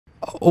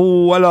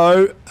Oh,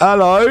 hello.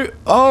 Hello.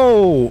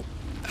 Oh,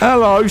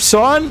 hello,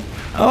 son.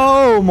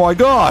 Oh, my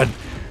God.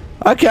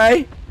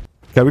 Okay.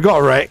 Okay, we got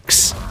a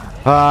Rex.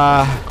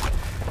 Oh,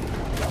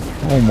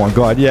 my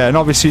God. Yeah, and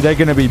obviously they're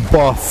going to be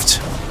buffed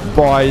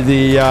by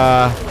the...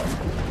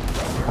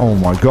 Oh,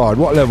 my God.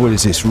 What level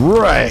is this?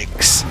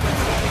 Rex.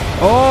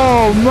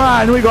 Oh,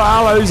 man. We got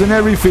aloes and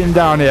everything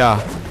down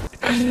here.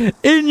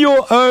 In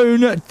your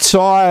own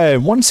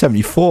time.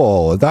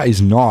 174. That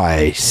is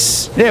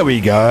nice. There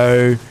we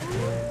go.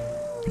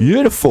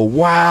 Beautiful.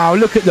 Wow.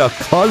 Look at the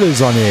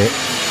colours on it.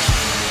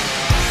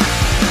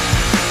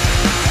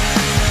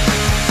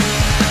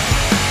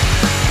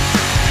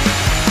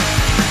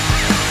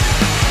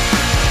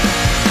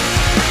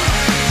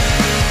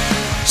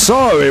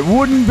 So, it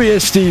wouldn't be a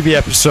Stevie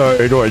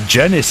episode or a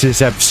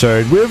Genesis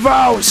episode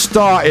without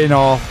starting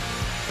off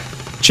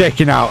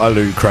checking out a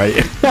loot crate.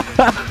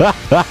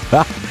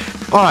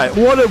 Alright,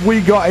 what have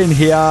we got in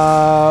here?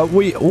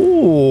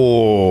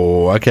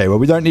 Ooh, okay, well,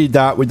 we don't need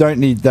that. We don't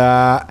need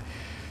that.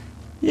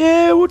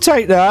 Yeah, we'll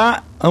take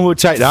that. And we'll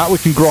take that. We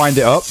can grind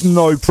it up.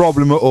 No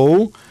problem at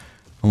all.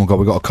 Oh my God,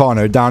 we got a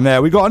Carno down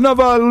there. We got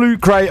another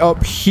loot crate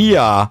up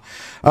here.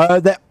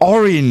 They're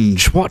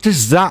orange. What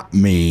does that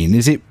mean?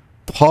 Is it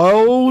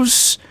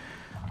pearls?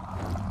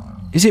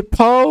 Is it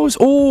pearls?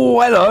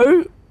 Oh,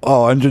 hello.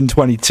 Oh,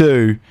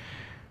 122.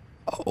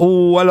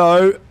 Oh,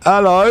 hello.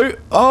 Hello.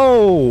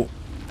 Oh,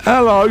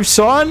 hello,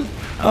 son.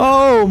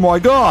 Oh, my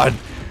God.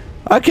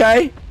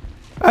 Okay.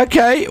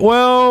 Okay,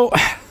 well...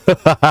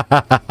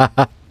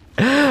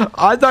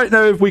 I don't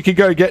know if we could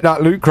go get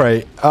that loot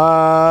crate.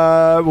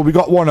 Well, we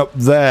got one up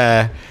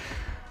there.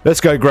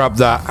 Let's go grab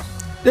that.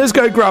 Let's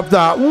go grab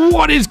that.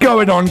 What is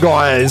going on,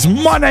 guys?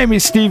 My name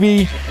is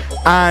Stevie,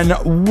 and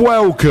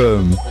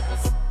welcome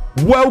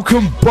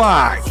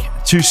back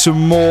to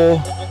some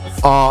more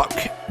ARK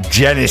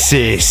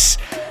Genesis.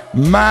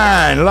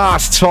 Man,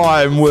 last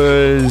time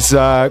was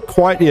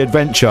quite the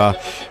adventure.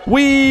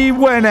 We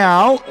went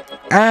out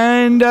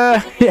and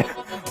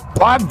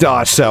bagged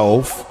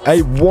ourselves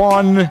a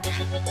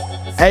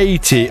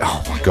 180.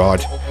 Oh my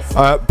God.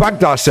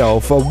 Bagged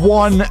ourselves a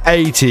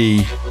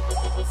 180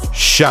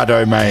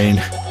 Shadow Main,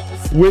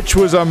 which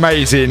was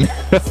amazing.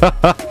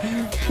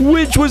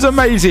 Which was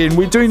amazing.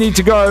 We do need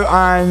to go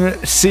and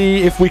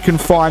see if we can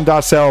find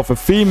ourselves a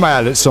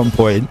female at some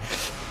point.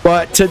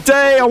 But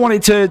today I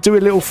wanted to do a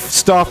little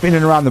stuff in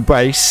and around the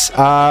base.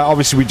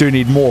 Obviously we do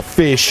need more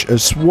fish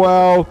as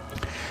well,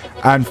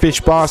 and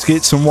fish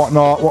baskets and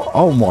whatnot.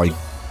 Oh my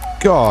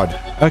God.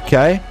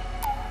 Okay.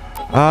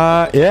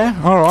 Yeah.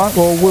 All right.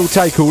 Well, we'll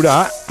take all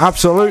that.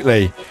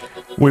 Absolutely.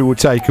 We will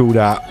take all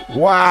that.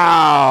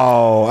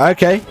 Wow.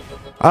 Okay.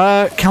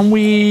 Can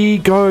we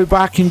go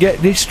back and get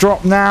this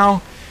drop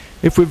now?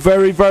 If we're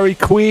very, very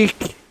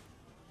quick.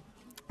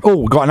 Oh,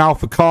 we got an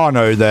Alpha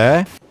Carno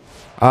there.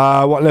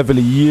 What level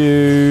are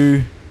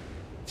you?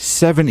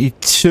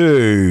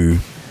 72.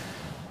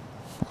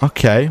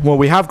 Okay. Well,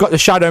 we have got the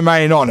Shadow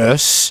Main on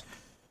us.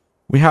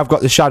 We have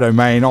got the Shadow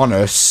Main on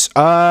us.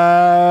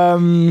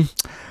 Okay,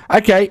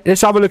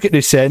 let's have a look at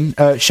this then.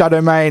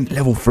 Shadow Main,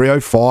 level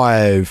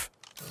 305.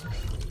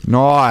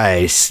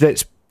 Nice.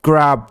 Let's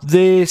grab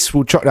this.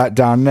 We'll chuck that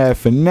down there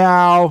for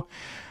now.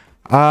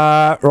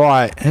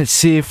 Right, let's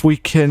see if we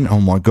can... Oh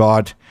my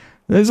God.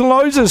 There's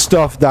loads of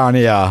stuff down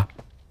here.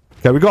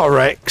 Okay, we got a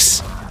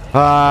Rex.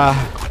 Oh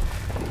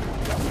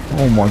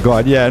my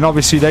God, yeah, and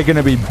obviously they're going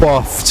to be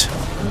buffed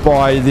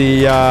by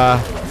the...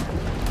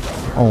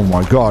 Oh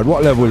my God,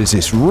 what level is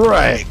this?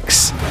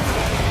 Rex!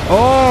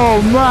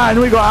 Oh man,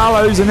 we got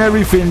aloes and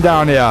everything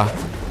down here.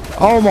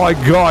 Oh my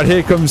God,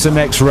 here comes the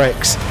next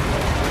Rex.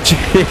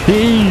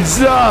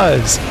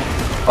 Jesus!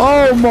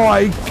 Oh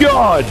my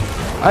God!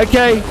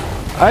 Okay,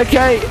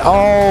 okay.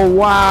 Oh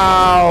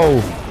wow!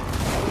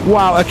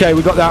 Wow, okay,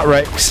 we got that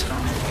Rex.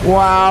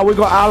 Wow, we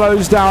got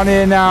aloes down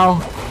here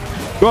now.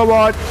 Come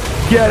on,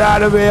 get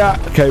out of here.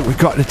 Okay, we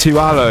got the two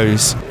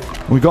aloes.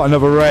 We got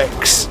another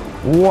Rex.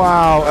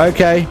 Wow,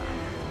 okay.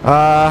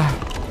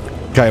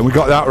 Okay, we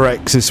got that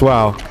Rex as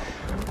well.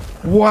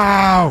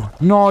 Wow,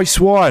 nice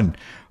one.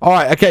 All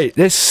right, okay,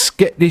 let's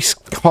get this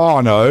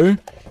Carno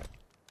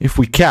if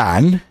we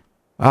can.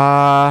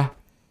 Where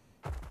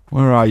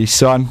are you,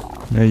 son?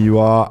 There you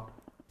are.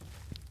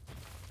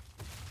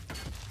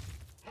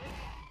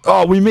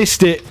 Oh, we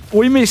missed it.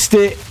 We missed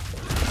it.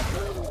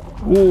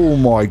 Oh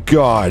my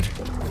God.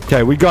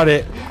 Okay, we got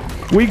it.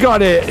 We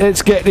got it.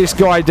 Let's get this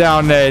guy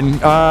down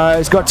then.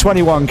 It's got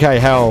 21k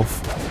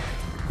health.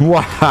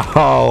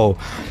 Wow.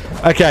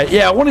 Okay,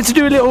 yeah, I wanted to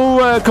do a little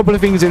couple of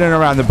things in and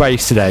around the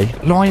base today.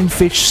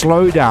 Lionfish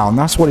Slowdown,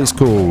 that's what it's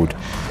called.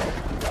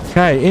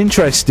 Okay,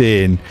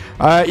 interesting.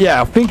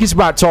 Yeah, I think it's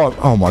about time.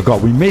 Oh my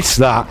God, we missed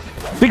that.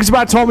 I think it's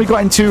about time we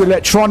got into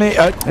electronic,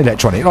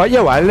 like,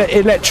 yeah, well,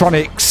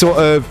 electronic sort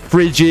of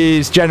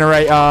fridges,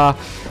 generator,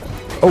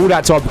 all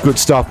that type of good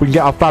stuff. We can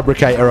get our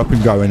fabricator up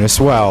and going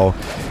as well.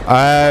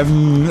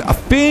 I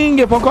think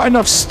if I've got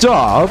enough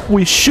stuff,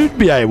 we should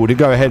be able to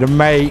go ahead and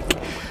make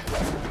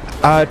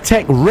a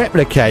tech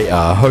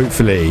replicator,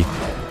 hopefully.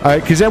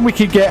 Because then we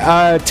could get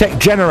a tech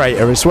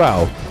generator as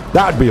well.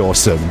 That'd be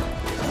awesome.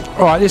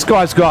 Alright, this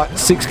guy's got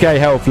 6k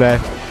health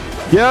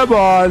left. Yeah,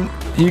 on.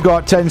 You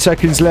got 10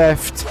 seconds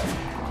left.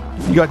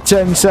 You got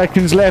 10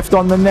 seconds left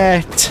on the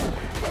net.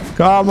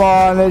 Come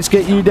on, let's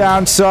get you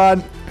down,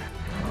 son.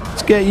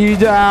 Let's get you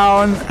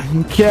down.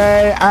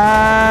 Okay,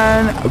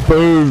 and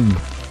boom.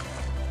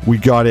 We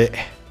got it.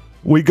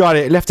 We got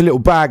it. Left a little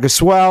bag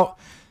as well.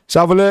 Let's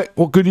have a look.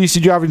 What goodies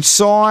did you have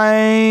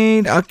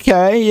inside?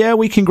 Okay, yeah,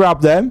 we can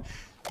grab them.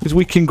 Because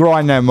we can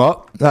grind them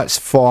up. That's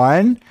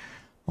fine.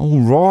 All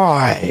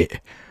right.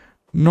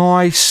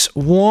 Nice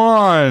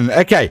one.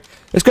 Okay,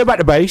 let's go back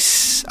to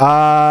base.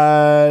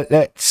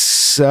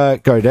 Let's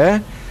go there.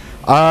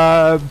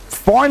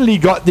 Finally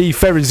got the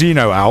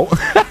Ferrazino out.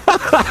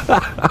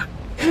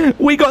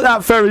 We got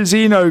that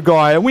Ferrazino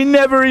guy and we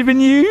never even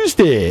used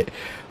it.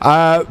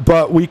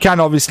 But we can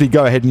obviously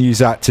go ahead and use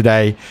that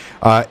today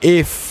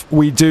if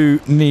we do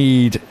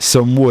need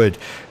some wood.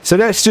 So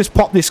let's just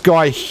pop this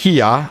guy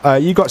here.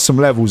 You got some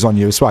levels on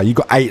you as well. You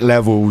got 8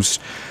 levels.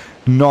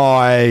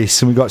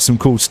 Nice. And we got some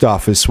cool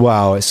stuff as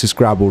well. Let's just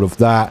grab all of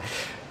that.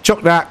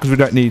 Chuck that because we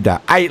don't need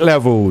that. 8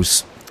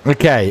 levels.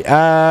 Okay.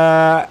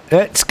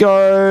 Let's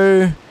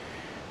go.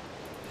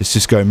 Let's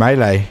just go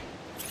melee.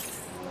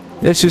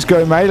 Let's just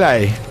go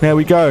melee. There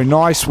we go.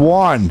 Nice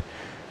one.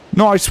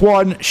 Nice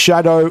one,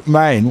 Shadow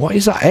Main. What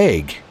is that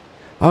egg?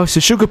 Oh, it's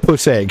a sugar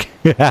puss egg.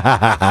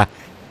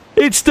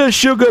 It's the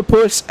sugar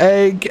puss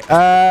egg.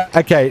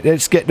 Okay,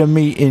 let's get the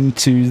meat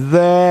into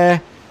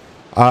there.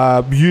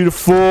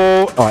 Beautiful.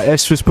 All right,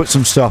 let's just put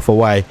some stuff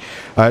away.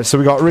 So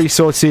we got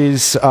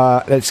resources.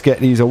 Let's get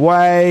these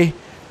away.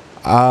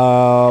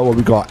 What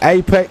we got?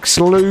 Apex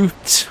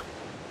loot.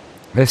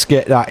 Let's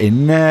get that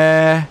in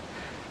there.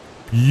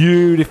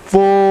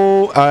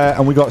 Beautiful.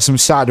 And we got some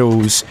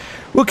saddles.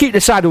 We'll keep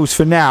the saddles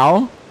for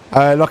now.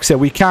 Like I said,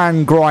 we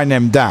can grind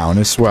them down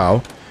as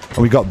well. And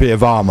we got a bit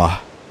of armor.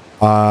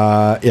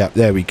 Yeah,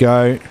 there we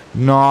go.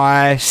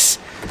 Nice.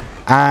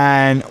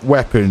 And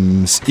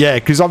weapons. Yeah,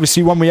 because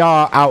obviously when we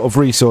are out of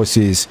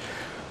resources,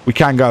 we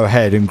can go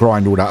ahead and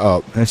grind all that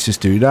up. Let's just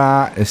do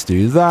that. Let's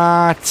do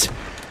that.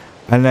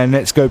 And then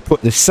let's go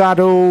put the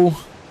saddle,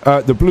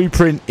 the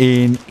blueprint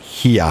in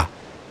here.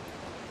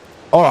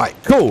 Alright,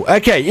 cool.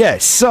 Okay, yeah,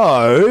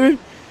 so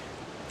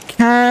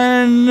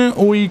can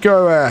we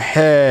go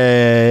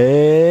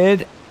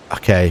ahead?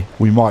 Okay,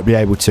 we might be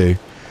able to.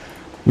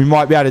 We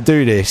might be able to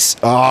do this.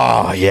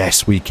 Oh,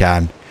 yes, we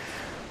can.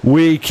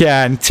 We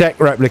can. Tech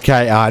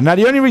replicator. Now,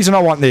 the only reason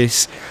I want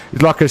this,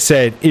 like I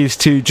said, is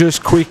to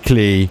just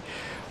quickly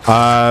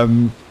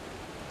go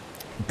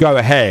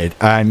ahead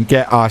and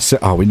get our...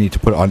 Oh, we need to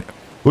put it on.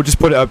 We'll just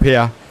put it up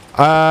here.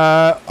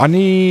 I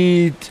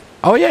need...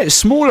 Oh, yeah, it's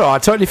smaller. I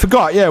totally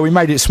forgot. Yeah, we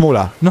made it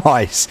smaller.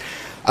 Nice.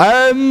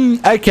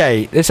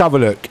 Okay, let's have a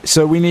look.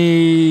 So we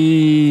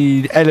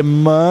need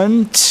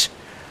element.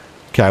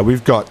 Okay,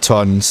 we've got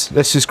tons.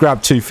 Let's just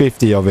grab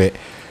 250 of it.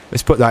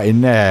 Let's put that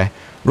in there.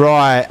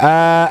 Right,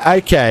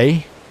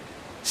 okay.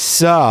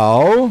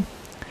 So,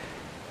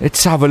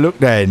 let's have a look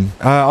then.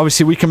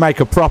 Obviously, we can make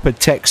a proper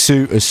tech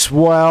suit as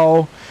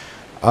well.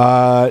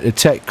 The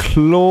tech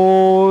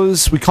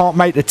claws. We can't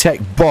make the tech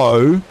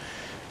bow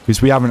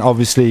because we haven't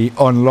obviously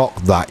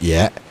unlocked that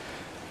yet.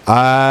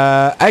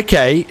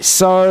 Okay,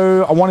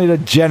 so I wanted a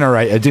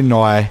generator, didn't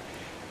I?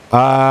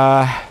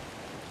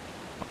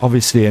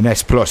 Obviously an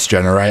S plus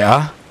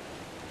generator.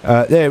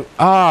 There.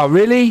 Ah,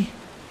 really?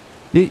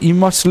 You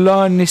must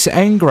learn this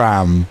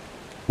engram.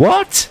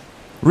 What?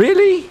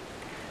 Really?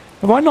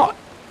 Have I not?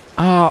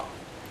 How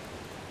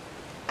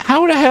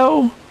the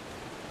hell?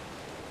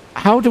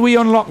 How do we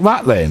unlock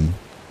that then?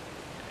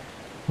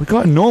 We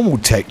got a normal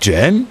tech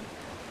gen.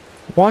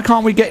 Why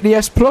can't we get the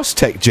S plus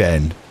tech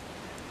gen?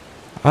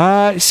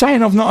 It's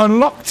saying I've not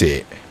unlocked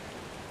it.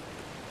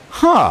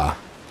 Huh.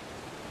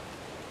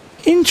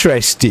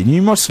 Interesting.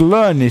 You must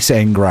learn this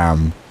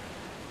engram.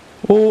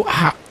 Well,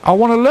 I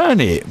want to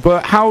learn it,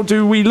 but how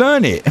do we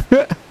learn it?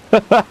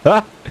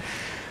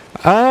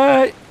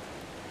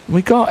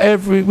 We got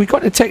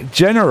the tech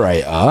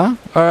generator.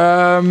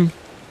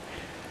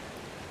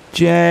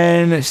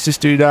 Let's just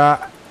do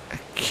that.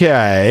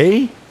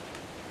 Okay.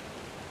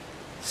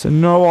 So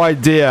no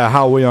idea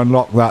how we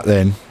unlock that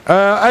then.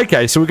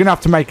 Okay, so we're gonna have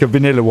to make a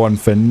vanilla one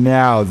for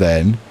now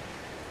then.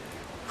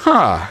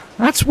 Huh,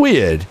 that's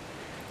weird.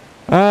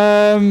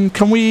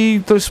 Can we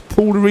just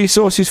pull the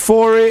resources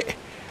for it?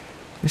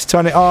 Let's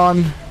turn it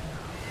on.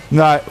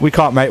 No, we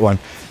can't make one.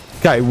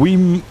 Okay,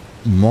 we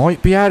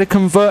might be able to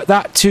convert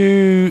that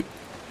to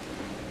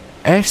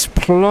S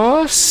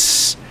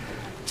plus.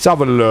 Let's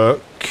have a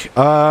look.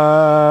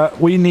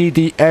 We need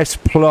the S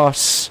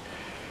plus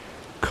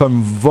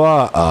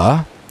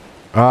converter.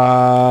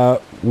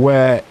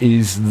 Where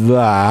is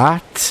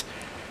that?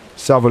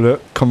 Let's have a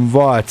look.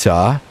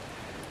 Converter.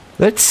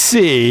 Let's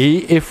see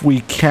if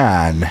we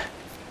can.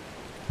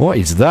 What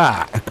is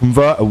that? A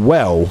converter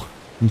well.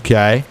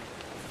 Okay.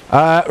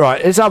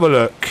 Right, let's have a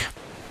look.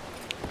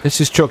 Let's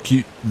just chuck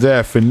you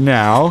there for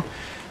now.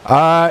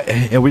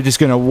 And we're just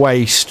going to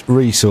waste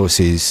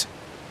resources.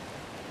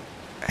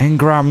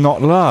 Engram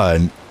not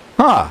learned.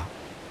 Huh.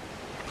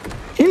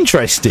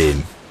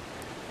 Interesting.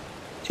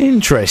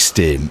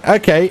 Interesting.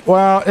 Okay,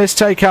 well, let's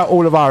take out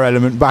all of our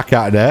element back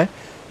out of there.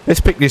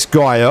 Let's pick this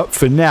guy up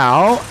for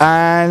now.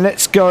 And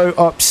let's go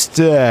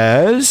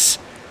upstairs.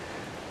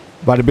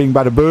 Bada bing,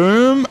 bada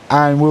boom.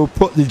 And we'll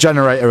put the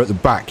generator at the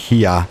back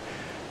here.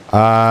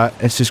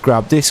 Let's just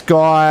grab this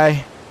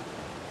guy.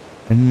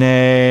 And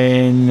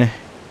then...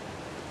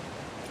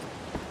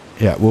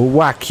 yeah, we'll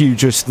whack you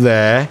just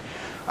there.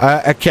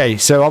 Okay,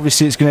 so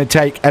obviously it's going to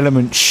take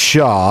element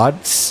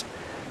shards.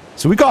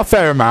 So we got a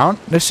fair amount.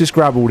 Let's just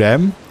grab all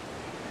them.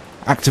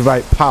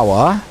 Activate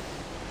power.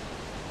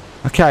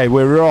 Okay,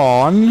 we're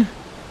on.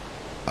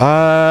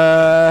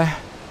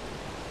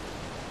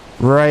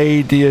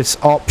 Radius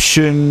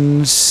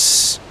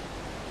options.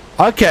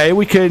 Okay,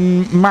 we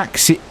can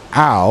max it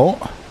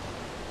out.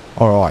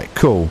 Alright,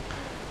 cool.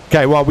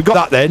 Okay, well, we got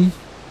that then.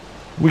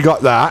 We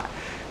got that.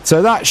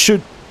 So that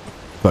should...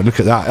 but look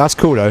at that. That's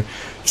cool, though.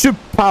 Should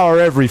power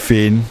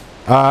everything.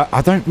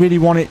 I don't really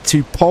want it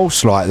to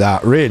pulse like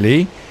that,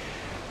 really.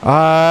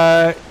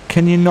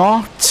 Can you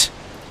not?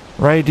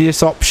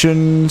 Radius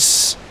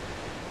options.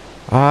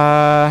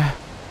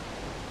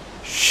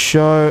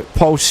 Show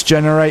pulse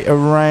generator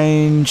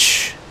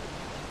range.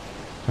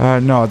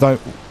 No, I don't.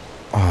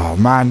 Oh,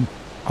 man.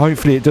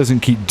 Hopefully it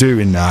doesn't keep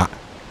doing that.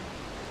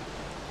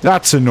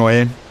 That's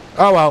annoying.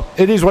 Oh, well.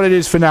 It is what it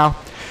is for now.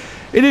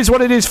 It is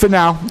what it is for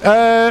now.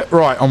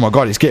 Right. Oh, my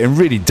God. It's getting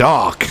really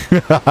dark.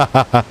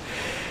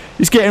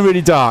 It's getting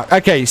really dark.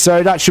 Okay,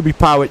 so that should be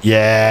powered.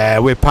 Yeah,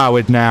 we're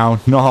powered now.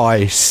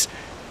 Nice.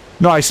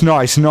 Nice,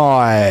 nice,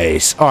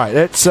 nice. All right,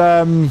 let's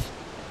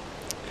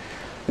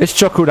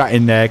chuck all that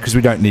in there because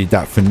we don't need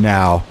that for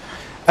now.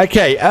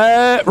 Okay,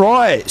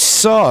 right.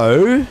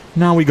 So,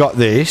 now we got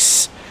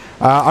this.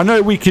 I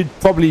know we could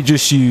probably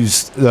just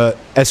use the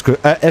S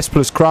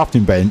plus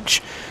crafting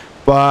bench,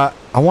 but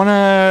I want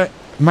to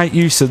make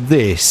use of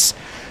this.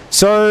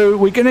 So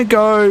we're going to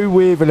go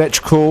with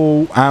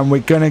electrical and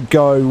we're going to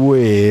go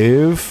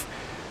with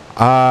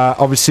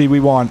obviously we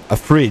want a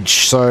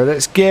fridge, so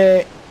let's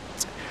get,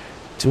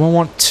 do I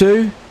want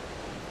two?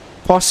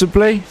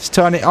 Possibly. Let's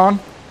turn it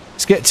on.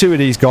 Let's get two of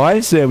these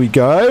guys. There we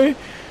go.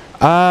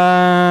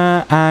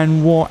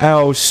 And what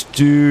else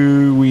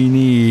do we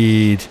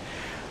need?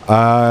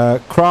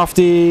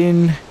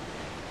 Crafting.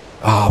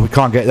 Oh, we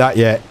can't get that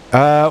yet.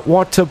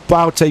 What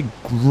about a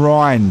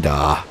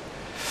grinder?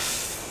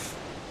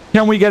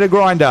 Can we get a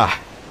grinder?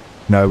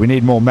 No, we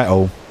need more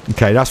metal.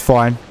 Okay, that's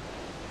fine.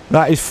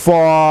 That is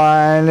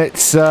fine.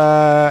 Let's,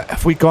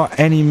 have we got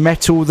any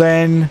metal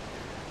then?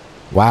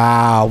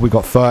 Wow, we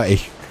got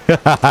 30.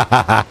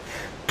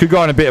 Could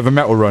go on a bit of a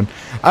metal run.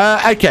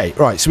 Okay,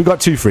 right, so we've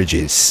got two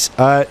fridges.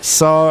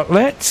 So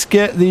let's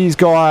get these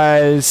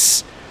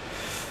guys...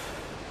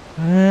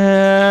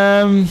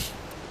 where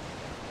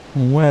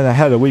the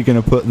hell are we going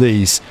to put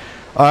these?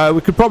 We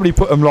could probably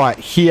put them like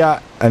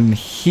here and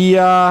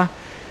here.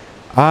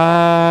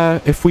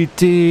 If we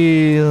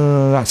do,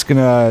 that's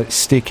gonna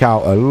stick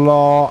out a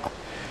lot.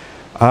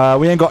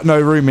 We ain't got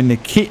no room in the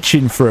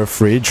kitchen for a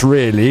fridge,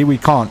 really. We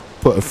can't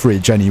put a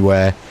fridge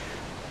anywhere.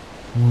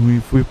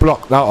 If we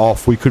block that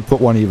off, we could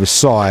put one either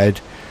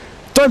side.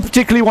 Don't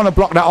particularly want to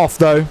block that off,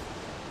 though.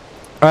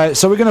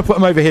 So we're going to put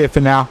them over here for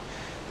now.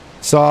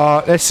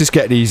 So let's just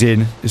get these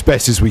in as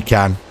best as we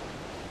can.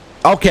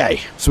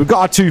 Okay, so we've got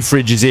our two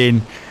fridges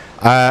in.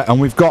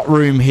 And we've got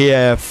room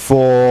here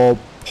for...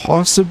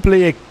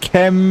 possibly a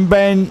chem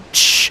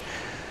bench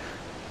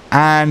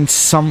and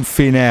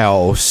something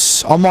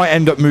else. I might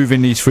end up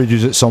moving these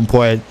fridges at some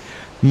point.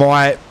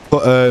 Might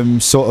put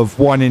sort of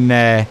one in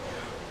there,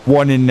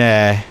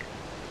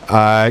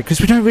 because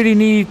we don't really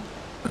need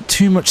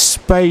too much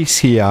space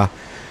here.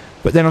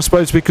 But then I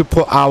suppose we could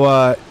put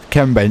our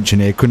chem bench in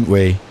here, couldn't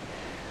we?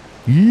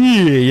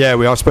 Yeah,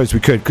 I suppose we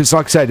could, because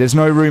like I said, there's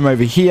no room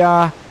over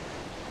here,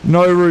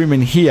 no room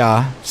in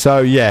here. So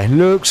yeah,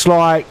 looks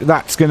like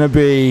that's gonna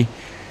be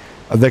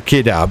the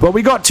kidder. But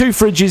we got two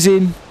fridges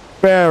in.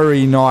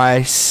 Very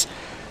nice.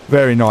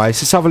 Very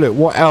nice. Let's have a look.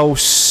 What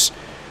else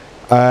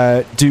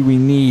do we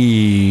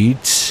need?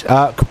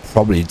 Could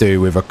probably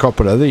do with a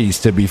couple of these,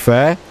 to be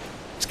fair.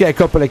 Let's get a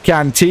couple of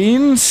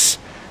canteens.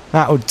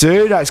 That'll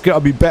do. That's got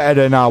to be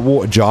better than our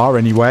water jar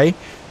anyway.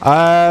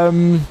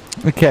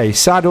 Okay,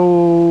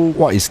 saddle.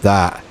 What is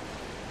that?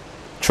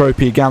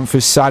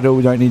 Tropiaganthus saddle.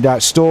 We don't need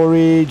that.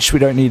 Storage. We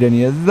don't need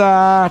any of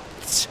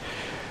that.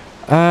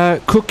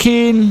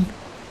 Cooking.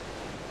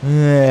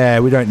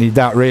 Yeah, we don't need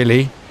that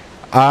really.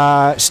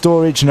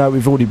 Storage, no,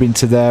 we've already been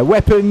to there.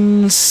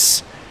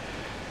 Weapons.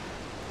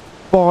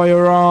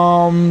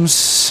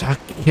 Firearms.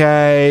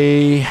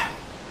 Okay.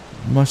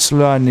 Must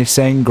learn this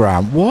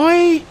engram.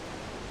 Why?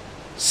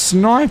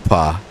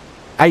 Sniper.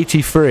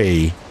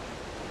 83.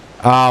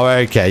 Oh,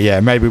 okay, yeah,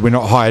 maybe we're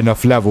not high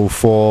enough level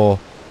for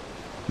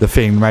the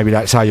thing. Maybe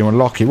that's how you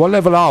unlock it. What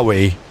level are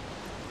we?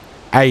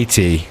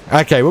 80.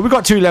 Okay, well, we've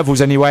got two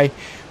levels anyway.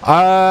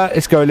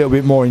 Let's go a little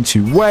bit more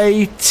into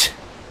weight.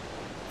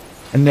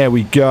 And there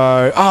we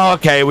go. Oh,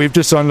 okay, we've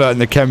just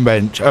unlearned the chem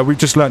bench. We've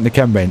just learned the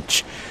chem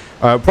bench.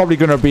 Probably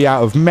going to be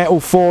out of metal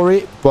for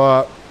it,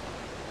 but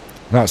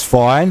That's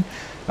fine.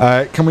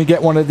 Can we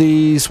get one of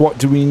these? What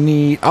do we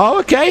need? Oh,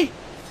 okay.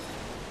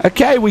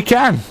 Okay, we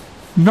can.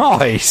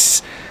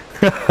 Nice.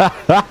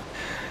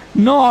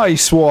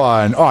 Nice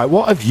one. All right,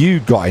 what have you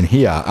got in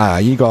here?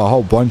 You got a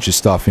whole bunch of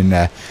stuff in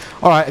there.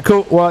 All right,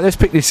 cool. Well, let's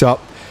pick this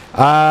up.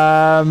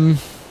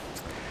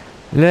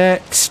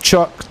 Let's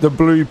chuck the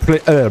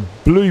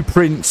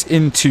blueprints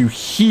into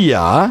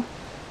here.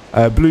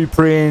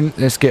 Blueprint.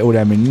 Let's get all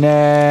them in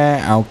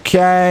there.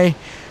 Okay.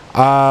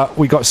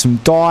 We got some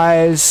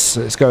dyes.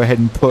 Let's go ahead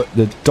and put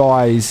the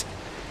dyes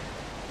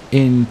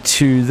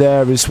into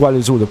there as well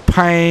as all the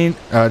paint.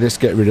 Let's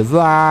get rid of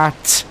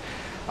that.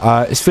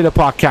 Let's fill up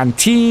our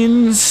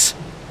canteens.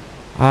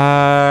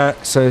 So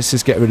let's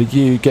just get rid of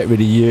you. Get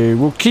rid of you.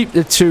 We'll keep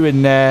the 2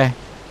 in there.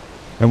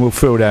 And we'll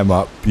fill them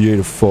up.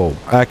 Beautiful.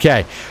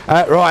 Okay.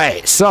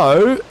 Right.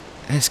 So,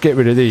 let's get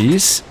rid of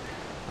these.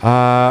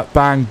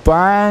 Bang,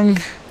 bang.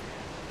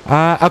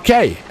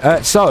 Okay.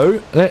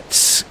 So,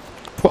 let's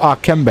put our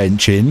chem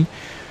bench in.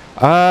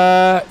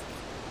 Okay.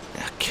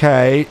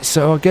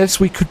 So, I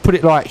guess we could put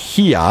it like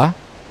here.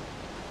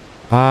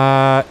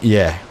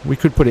 Yeah. We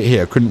could put it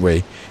here, couldn't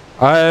we?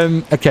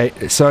 Okay.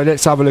 So,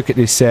 let's have a look at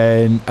this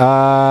then.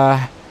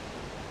 I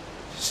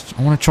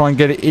want to try and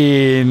get it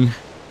in.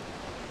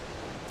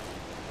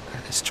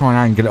 Let's try and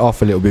angle it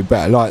off a little bit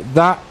better, like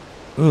that.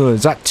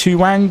 Is that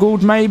too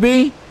angled,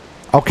 maybe?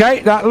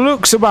 Okay, that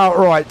looks about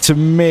right to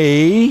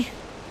me.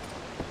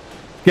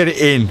 Get it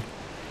in.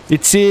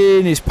 It's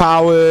in, it's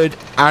powered,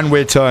 and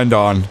we're turned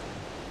on.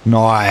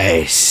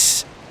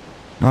 Nice.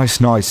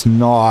 Nice, nice,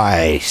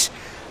 nice.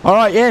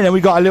 Alright, yeah, then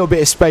we got a little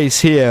bit of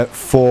space here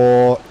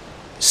for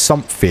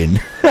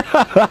something.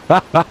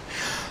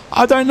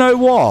 I don't know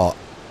what.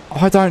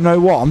 I don't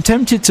know what. I'm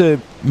tempted to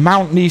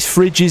mount these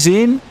fridges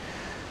in.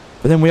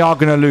 But then we are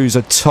going to lose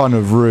a ton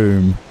of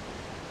room.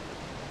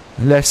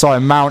 Unless I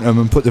mount them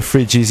and put the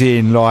fridges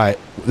in like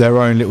their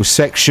own little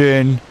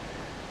section.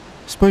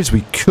 I suppose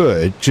we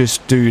could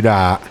just do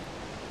that.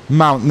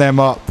 Mount them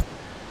up.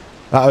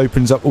 That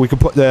opens up. We could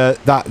put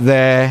that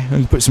there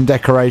and put some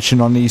decoration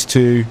on these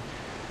 2.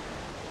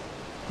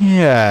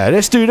 Yeah,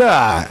 let's do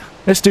that.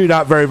 Let's do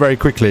that very, very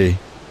quickly.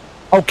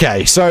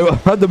 Okay, so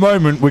at the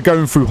moment we're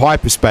going through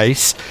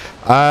hyperspace,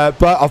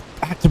 but I've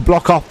had to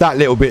block off that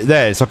little bit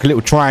there. It's like a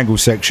little triangle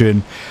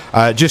section,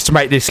 just to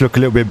make this look a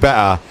little bit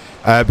better.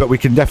 But we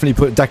can definitely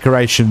put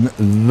decoration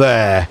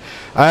there.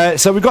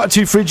 So we've got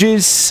 2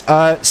 fridges.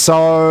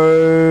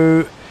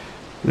 So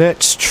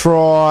let's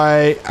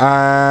try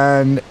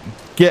and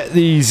get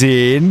these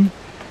in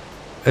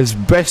as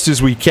best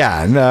as we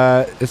can.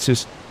 Let's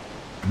just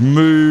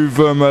move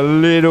them a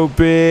little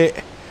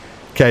bit.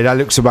 Okay, that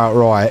looks about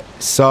right.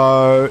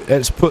 So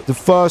let's put the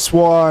first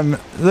one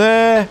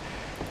there,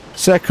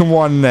 second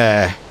one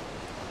there.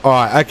 All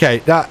right, okay,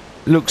 that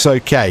looks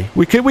okay.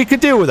 We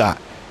could deal with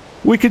that.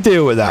 We could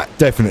deal with that,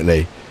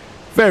 definitely.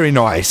 Very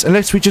nice.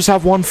 Unless we just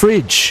have 1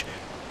 fridge.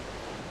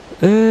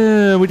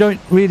 We don't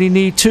really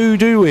need 2,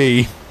 do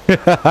we?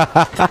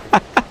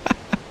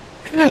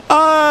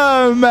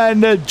 Oh man,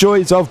 the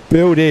joys of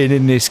building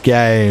in this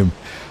game.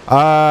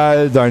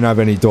 I don't have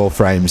any door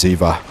frames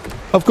either.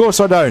 Of course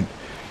I don't.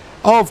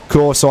 Of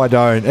course I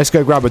don't. Let's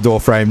go grab a door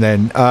frame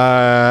then.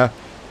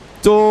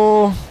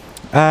 Door.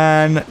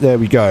 And there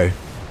we go.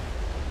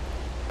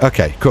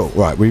 Okay, cool.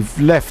 Right, we've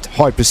left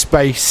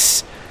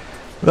hyperspace.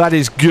 That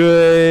is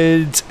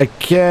good.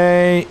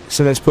 Okay,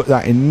 so let's put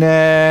that in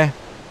there.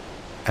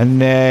 And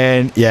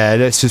then, yeah,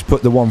 let's just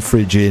put the 1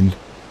 fridge in.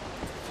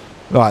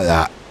 Like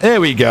that. There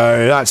we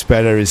go. That's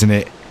better, isn't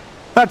it?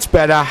 That's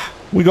better.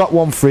 We got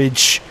 1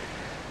 fridge.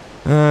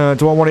 Do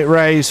I want it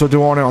raised or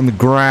do I want it on the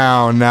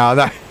ground? Now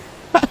that...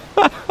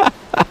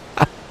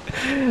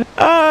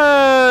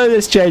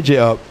 let's change it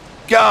up.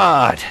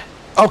 God.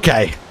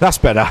 Okay, that's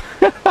better.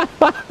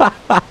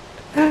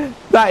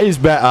 That is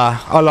better.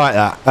 I like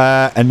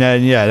that. And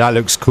then, yeah, that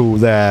looks cool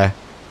there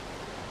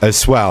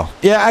as well.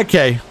 Yeah,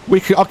 okay.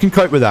 I can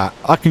cope with that.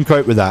 I can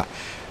cope with that.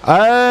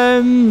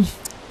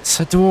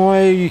 So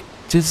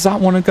does that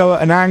want to go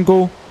at an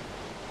angle?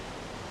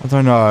 I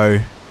don't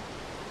know.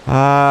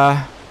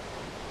 I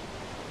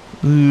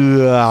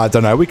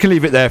don't know. We can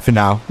leave it there for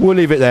now. We'll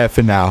leave it there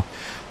for now.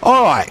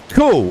 Alright,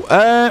 cool.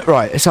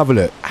 Right, let's have a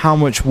look. How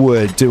much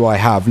wood do I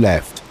have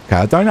left? Okay,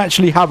 I don't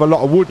actually have a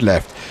lot of wood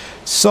left.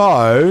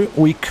 So,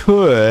 we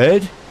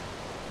could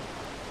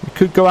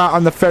go out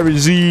on the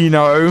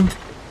Ferrazino.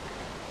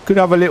 Could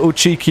have a little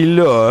cheeky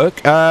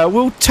look.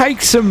 We'll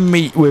take some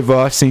meat with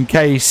us in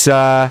case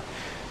I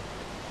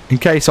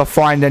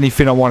find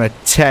anything I want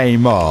to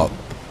tame up.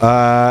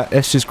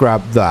 Let's just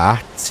grab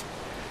that.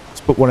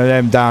 Let's put one of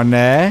them down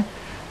there.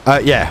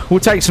 Yeah, we'll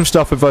take some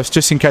stuff with us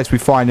just in case we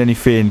find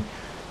anything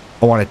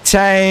I want to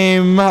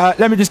tame.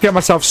 Let me just get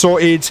myself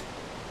sorted.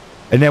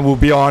 And then we'll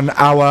be on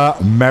our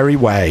merry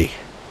way.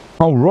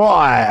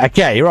 Alright,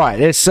 okay, right.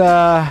 Let's,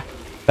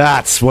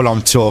 that's what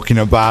I'm talking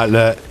about,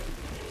 look.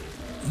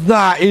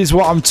 That is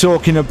what I'm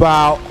talking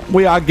about.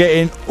 We are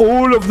getting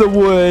all of the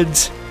wood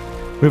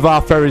with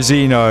our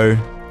Ferrazino.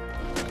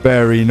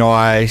 Very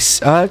nice.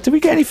 Did we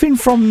get anything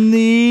from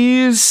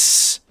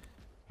these?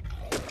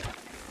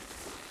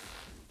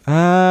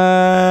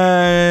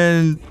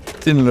 Didn't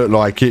look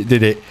like it,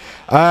 did it?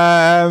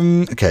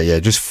 Okay, yeah,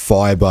 just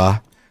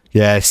fiber.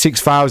 Yeah,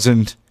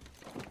 6,000.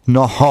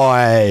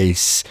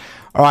 Nice.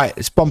 All right,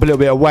 let's bump a little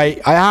bit of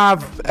weight. I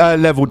have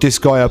leveled this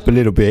guy up a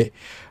little bit.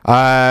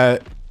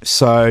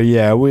 So,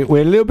 yeah,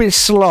 we're a little bit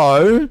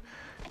slow.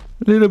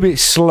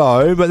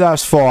 But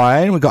that's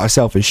fine. We got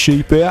ourselves a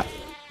sheep here.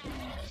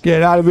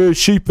 Get out of here,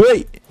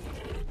 sheepy.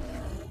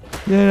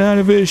 Get out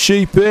of here,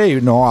 sheepy.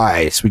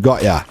 Nice, we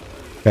got ya.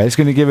 Okay, it's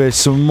going to give us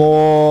some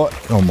more.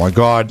 Oh, my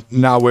God.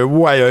 Now we're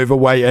way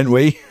overweight, aren't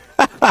we?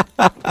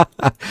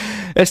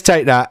 Let's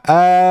take that.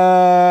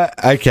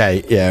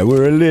 Okay, yeah,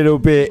 we're a little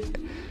bit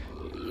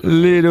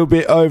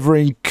over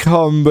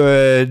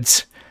encumbered.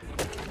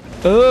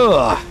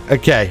 Ugh.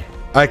 Okay,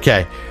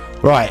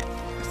 right.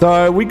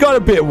 So we got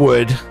a bit of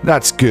wood.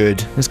 That's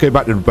good. Let's go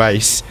back to the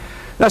base.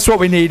 That's what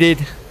we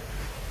needed.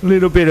 A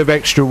little bit of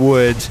extra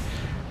wood.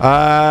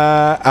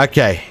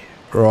 Okay,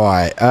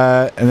 right.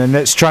 And then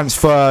let's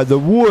transfer the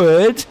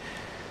wood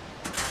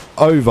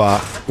over.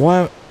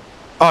 Why?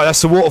 Oh,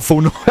 that's the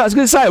waterfall noise. I was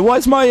going to say, why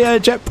is my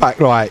jetpack,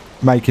 like,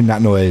 making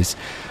that noise?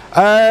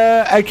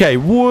 Okay,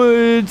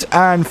 wood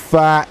and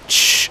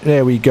thatch.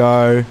 There we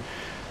go.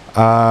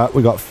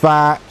 We got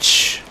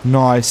thatch.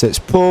 Nice, let's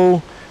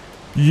pull.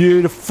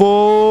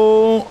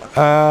 Beautiful.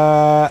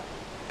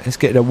 Let's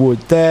get the wood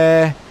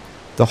there.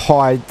 The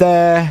hide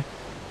there.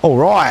 All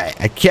right,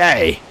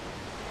 okay.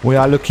 We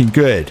are looking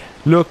good.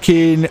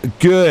 Looking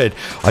good.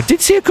 I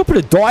did see a couple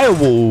of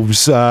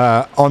direwolves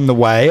on the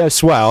way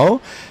as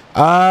well.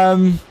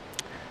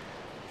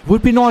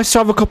 Would be nice to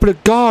have a couple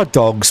of guard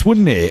dogs,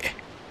 wouldn't it?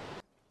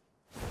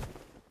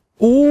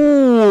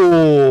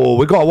 Oh,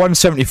 we got a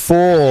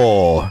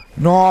 174.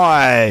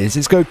 Nice.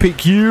 Let's go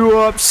pick you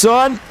up,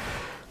 son.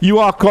 You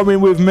are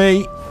coming with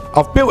me.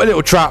 I've built a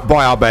little trap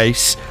by our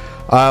base.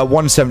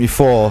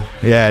 174.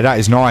 Yeah, that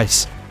is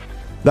nice.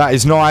 That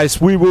is nice.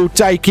 We will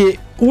take it.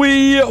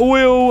 We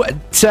will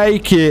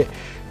take it.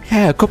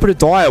 Yeah, a couple of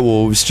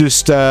direwolves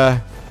just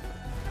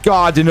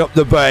guarding up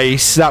the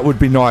base. That would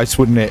be nice,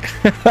 wouldn't it?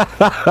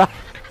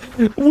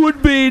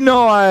 Would be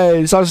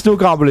nice. I still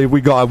can't believe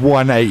we got a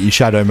 180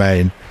 Shadow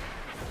Mane.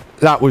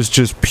 That was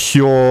just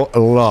pure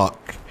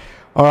luck.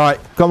 All right,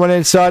 come on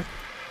in, son.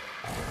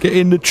 Get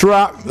in the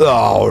trap.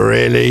 Oh,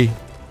 really?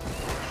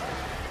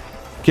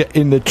 Get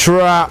in the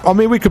trap. I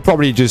mean, we could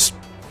probably just...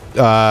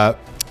 Oh,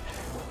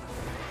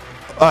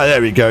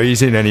 there we go.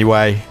 He's in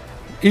anyway.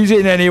 He's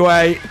in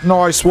anyway.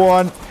 Nice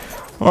one.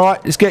 All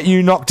right, let's get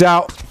you knocked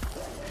out.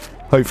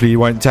 Hopefully, you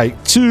won't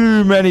take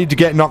too many to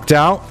get knocked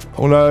out.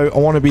 Although, I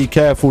want to be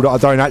careful that I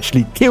don't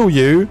actually kill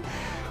you.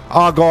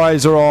 Our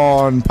guys are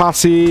on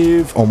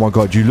passive. Oh, my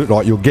God. You look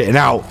like you're getting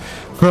out.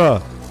 Huh.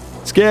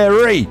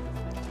 Scary.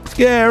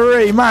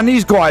 Scary. Man,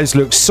 these guys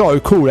look so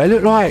cool. They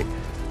look like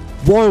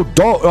wild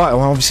dogs.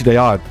 Well, obviously, they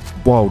are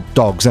wild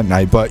dogs, aren't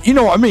they? But you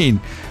know what I mean.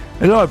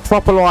 They look like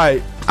proper,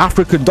 like,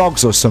 African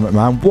dogs or something,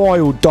 man.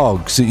 Wild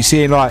dogs that you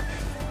see in, like,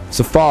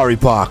 Safari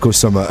Park or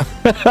something.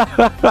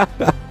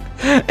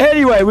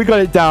 Anyway, we got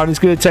it down. It's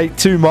going to take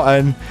 2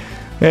 mutton.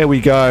 There we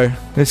go.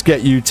 Let's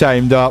get you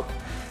tamed up.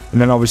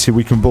 And then, obviously,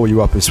 we can ball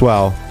you up as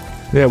well.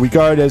 There we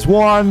go. There's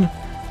 1.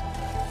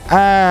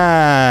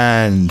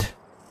 And...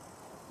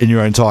 in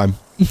your own time.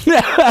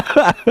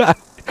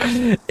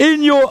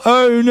 In your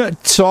own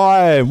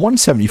time.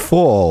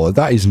 174.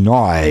 That is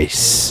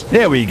nice.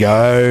 There we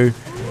go.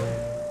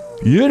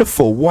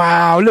 Beautiful.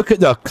 Wow. Look at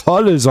the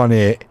colours on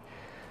it.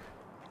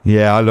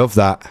 Yeah, I love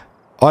that.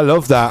 I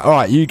love that. All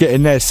right, you get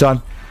in there,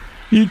 son.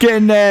 You get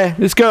in there.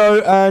 Let's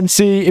go and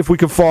see if we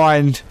can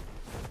find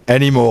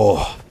any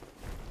more.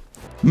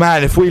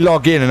 Man, if we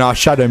log in and our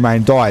Shadow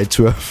Mane died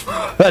to a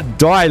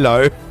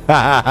Dilo.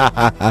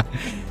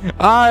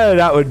 Oh,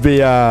 that would be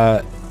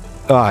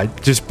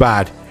just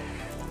bad.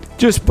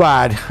 Just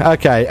bad.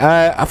 Okay,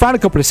 I found a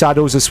couple of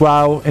saddles as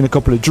well in a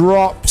couple of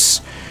drops,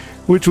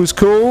 which was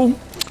cool.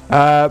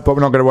 But we're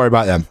not going to worry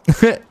about them.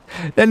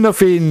 Then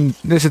nothing.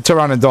 There's a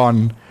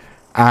Pteranodon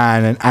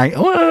and an Ank.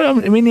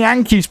 Well, I mean, the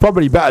Anky's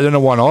probably better than the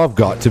one I've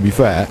got, to be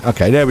fair.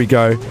 Okay, there we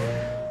go.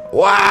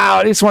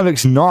 Wow, this one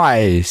looks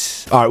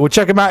nice. All right, we'll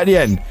check them out at the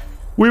end.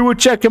 We will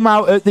check them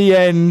out at the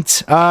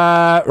end.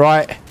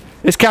 Right,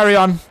 let's carry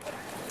on.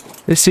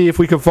 Let's see if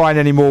we can find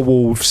any more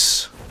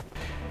wolves.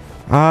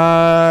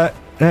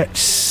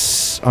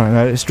 Let's... I don't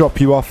know, let's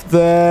drop you off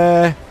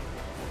there.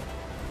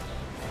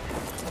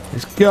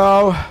 Let's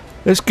go.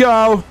 Let's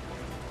go.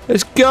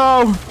 Let's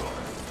go.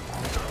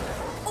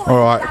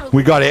 Alright,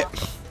 we got it.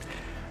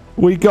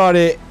 We got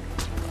it.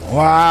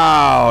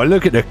 Wow,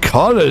 look at the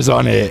colours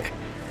on it.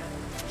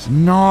 It's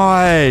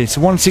nice.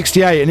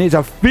 168, and it's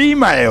a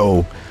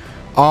female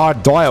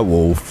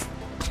R-DIREWOLF.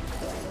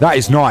 That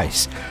is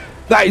nice.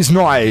 That is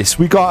nice.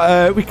 We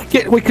got we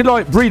could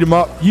like breed them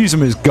up, use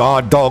them as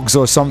guard dogs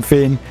or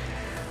something.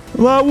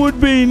 That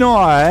would be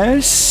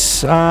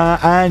nice.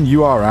 And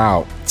you are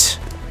out.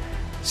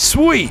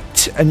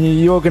 Sweet. And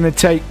you're gonna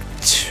take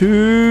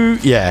 2.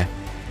 Yeah.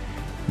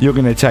 You're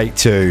gonna take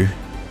 2.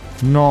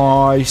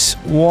 Nice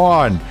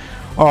one.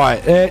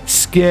 Alright,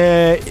 let's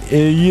get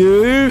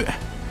you.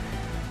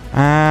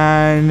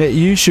 And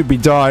you should be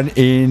done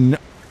in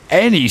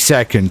any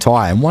second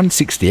time.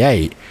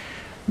 168.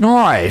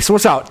 Nice.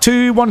 What's that?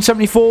 2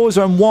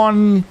 174s and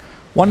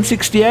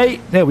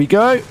 168. There we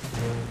go.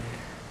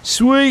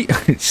 Sweet.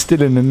 It's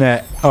still in the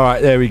net.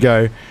 Alright, there we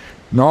go.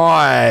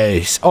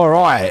 Nice.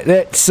 Alright,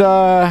 let's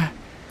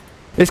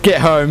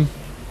get home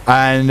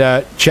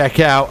and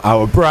check out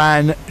our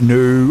brand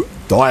new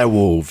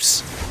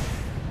direwolves.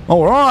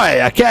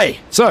 Alright, okay.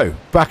 So,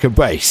 back at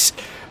base.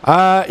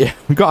 Yeah,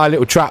 we've got our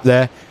little trap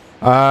there.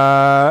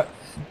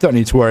 Don't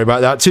need to worry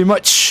about that too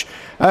much.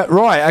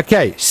 Right,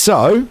 okay,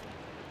 so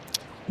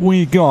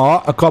we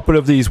got a couple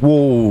of these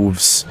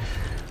wolves,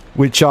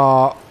 which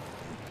are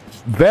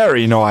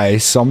very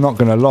nice, I'm not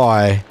gonna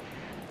lie.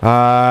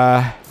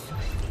 And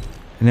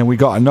then we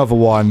got another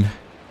one.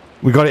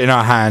 We got it in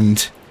our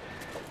hand.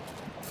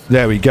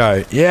 There we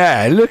go.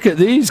 Yeah, look at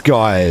these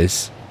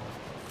guys.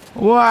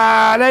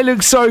 Wow, they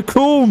look so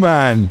cool,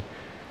 man.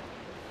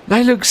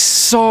 They look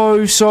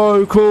so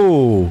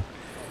cool.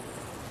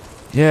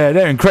 Yeah,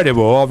 they're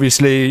incredible.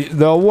 Obviously,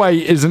 the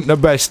weight isn't the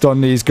best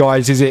on these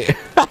guys, is it?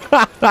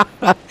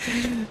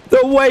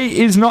 The weight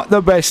is not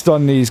the best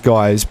on these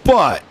guys,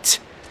 but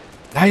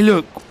they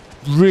look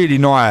really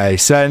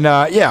nice. And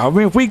yeah, I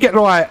mean, if we get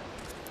like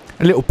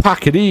a little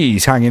pack of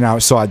these hanging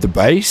outside the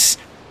base,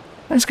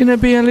 that's going to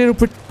be a little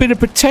bit of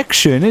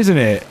protection, isn't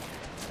it?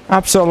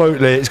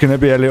 Absolutely, it's going to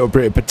be a little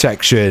bit of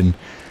protection.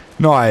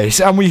 Nice.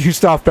 And we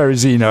used our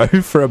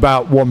Ferrazino for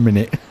about 1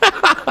 minute.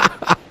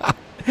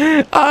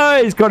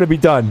 Oh, it's got to be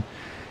done.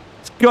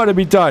 It's got to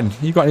be done.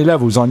 You got any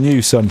levels on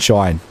you,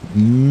 Sunshine?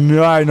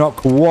 No, not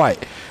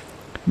quite.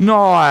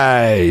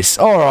 Nice.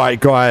 All right,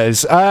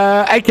 guys.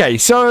 Okay,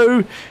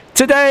 so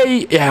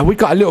today, yeah, we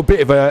got a little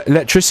bit of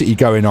electricity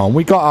going on.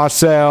 We got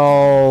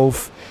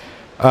ourselves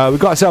a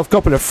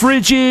couple of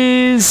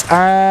fridges,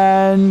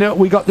 and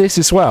we got this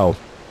as well.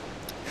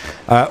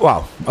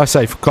 Well, I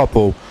say for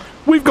couple.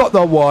 We've got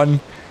the one,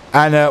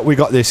 and we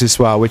got this as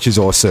well, which is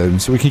awesome.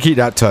 So we can keep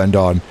that turned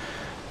on.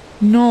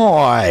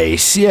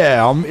 Nice.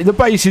 Yeah, the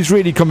base is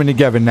really coming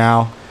together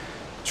now.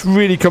 It's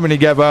really coming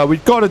together.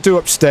 We've got to do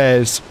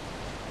upstairs.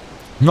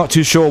 Not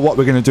too sure what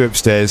we're going to do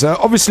upstairs.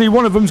 Obviously,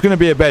 one of them's going to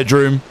be a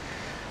bedroom.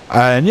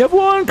 And the other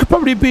one could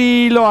probably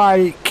be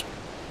like,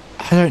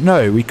 I don't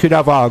know. We could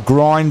have our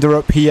grinder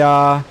up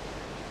here.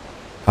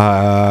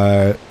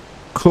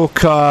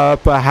 Cooker,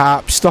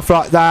 perhaps. Stuff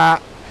like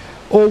that.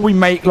 Or we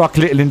make like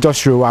a little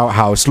industrial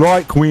outhouse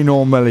like we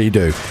normally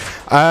do.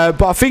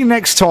 But I think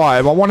next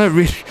time I want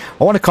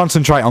to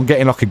concentrate on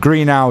getting like a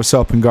greenhouse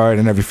up and going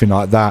and everything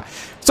like that.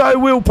 So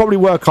we'll probably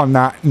work on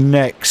that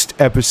next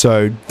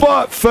episode.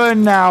 But for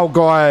now,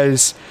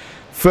 guys,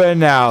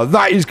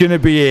 that is going to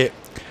be it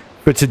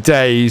for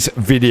today's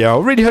video.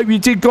 I really hope you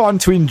did go on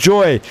to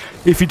enjoy.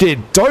 If you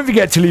did, don't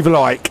forget to leave a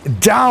like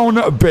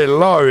down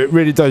below. It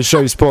really does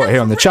show support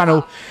here on the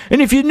channel.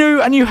 And if you're new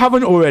and you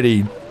haven't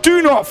already,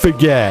 do not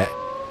forget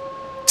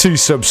to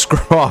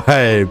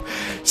subscribe.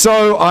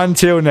 So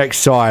until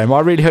next time, I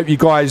really hope you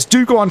guys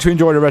do go on to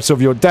enjoy the rest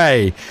of your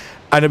day,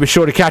 and I'll be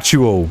sure to catch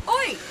you all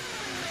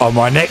on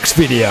my next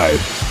video.